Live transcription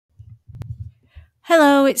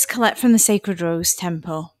Hello, it's Colette from the Sacred Rose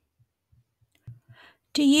Temple.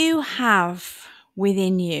 Do you have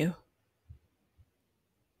within you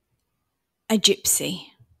a gypsy?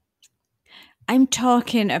 I'm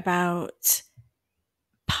talking about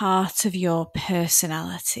part of your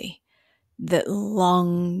personality that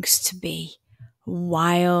longs to be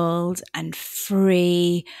wild and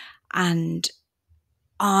free and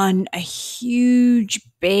on a huge,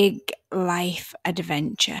 big life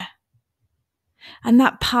adventure. And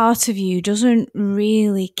that part of you doesn't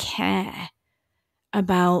really care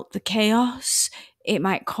about the chaos it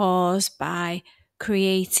might cause by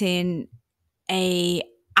creating a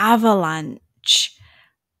avalanche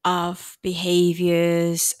of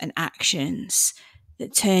behaviors and actions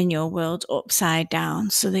that turn your world upside down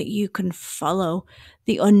so that you can follow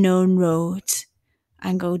the unknown road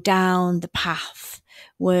and go down the path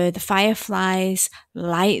where the fireflies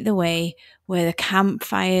light the way, where the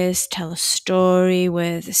campfires tell a story,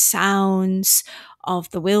 where the sounds of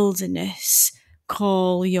the wilderness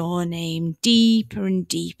call your name deeper and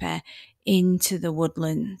deeper into the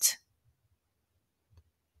woodland.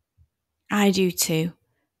 I do too.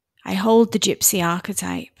 I hold the gypsy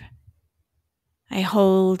archetype. I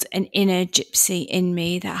hold an inner gypsy in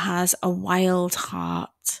me that has a wild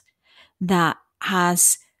heart, that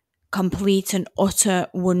has complete and utter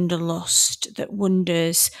wanderlust, that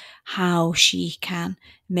wonders how she can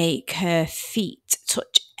make her feet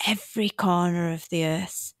touch every corner of the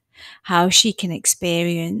earth, how she can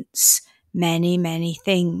experience many, many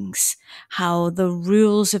things, how the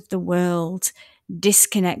rules of the world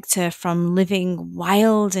disconnect her from living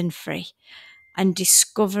wild and free and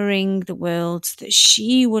discovering the worlds that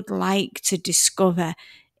she would like to discover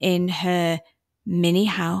in her mini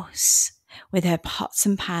house with her pots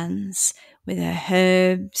and pans, with her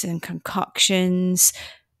herbs and concoctions,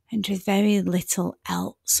 and with very little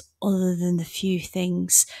else other than the few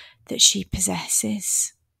things that she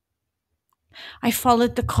possesses. I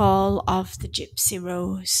followed the call of the Gypsy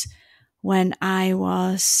Rose when I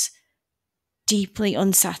was deeply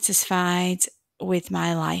unsatisfied with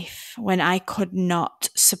my life, when I could not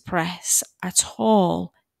suppress at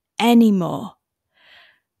all anymore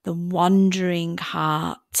the wandering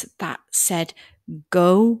heart that said,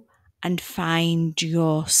 go and find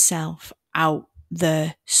yourself out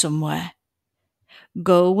there somewhere.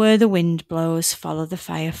 Go where the wind blows, follow the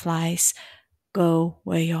fireflies, go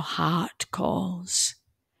where your heart calls.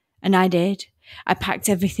 And I did. I packed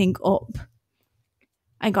everything up.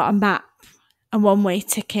 I got a map, a one-way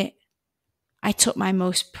ticket. I took my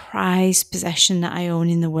most prized possession that I own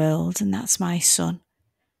in the world, and that's my son.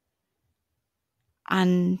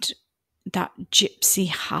 And that gypsy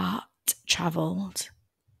heart travelled.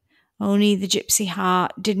 Only the gypsy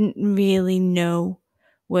heart didn't really know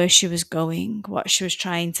where she was going, what she was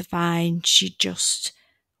trying to find. She just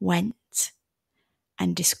went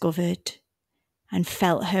and discovered and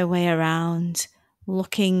felt her way around,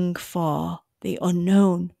 looking for the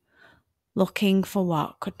unknown, looking for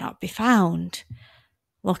what could not be found,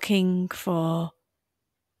 looking for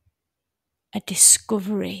a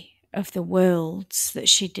discovery of the worlds that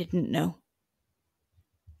she didn't know.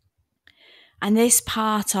 And this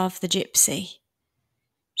part of the gypsy,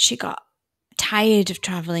 she got tired of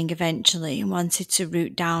travelling eventually and wanted to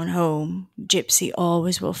route down home. Gypsy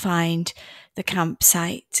always will find the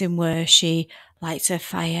campsite in where she lights her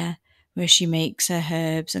fire, where she makes her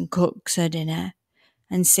herbs and cooks her dinner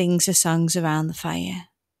and sings her songs around the fire.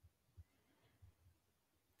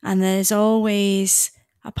 And there's always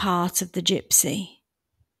a part of the gypsy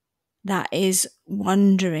that is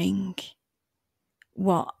wondering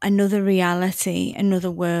what another reality, another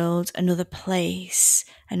world, another place,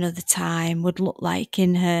 another time would look like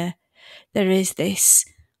in her. There is this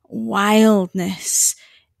wildness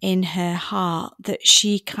in her heart that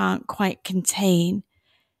she can't quite contain,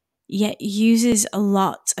 yet uses a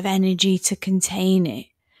lot of energy to contain it,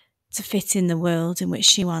 to fit in the world in which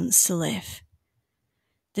she wants to live.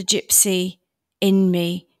 The gypsy in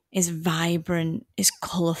me is vibrant, is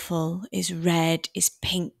colourful, is red, is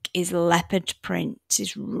pink, is leopard print,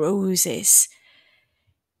 is roses,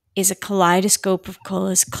 is a kaleidoscope of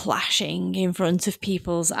colours clashing in front of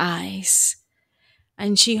people's eyes.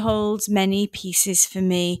 And she holds many pieces for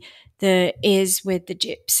me. There is with the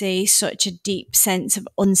gypsy such a deep sense of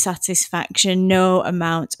unsatisfaction, no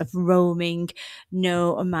amount of roaming,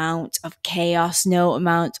 no amount of chaos, no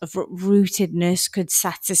amount of rootedness could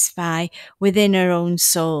satisfy within her own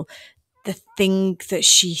soul the thing that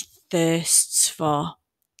she thirsts for.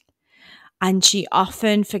 And she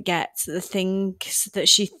often forgets that the things that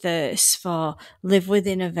she thirsts for live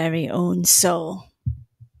within her very own soul.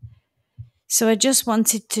 So I just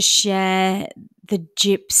wanted to share the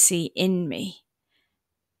gypsy in me,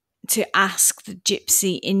 to ask the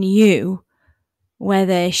gypsy in you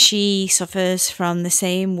whether she suffers from the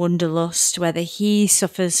same wanderlust, whether he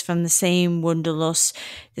suffers from the same wanderlust,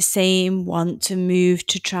 the same want to move,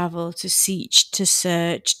 to travel, to seek, to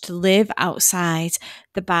search, to live outside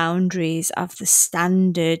the boundaries of the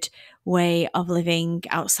standard way of living,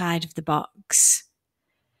 outside of the box.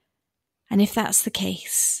 And if that's the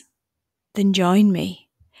case, then join me,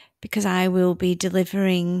 because I will be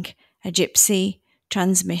delivering a gypsy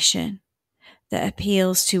transmission that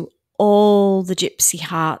appeals to all the gypsy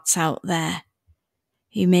hearts out there,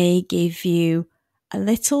 who may give you a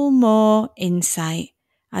little more insight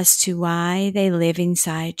as to why they live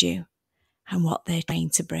inside you and what they're trying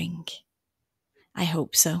to bring. I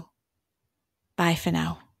hope so. Bye for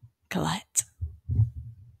now, Colette.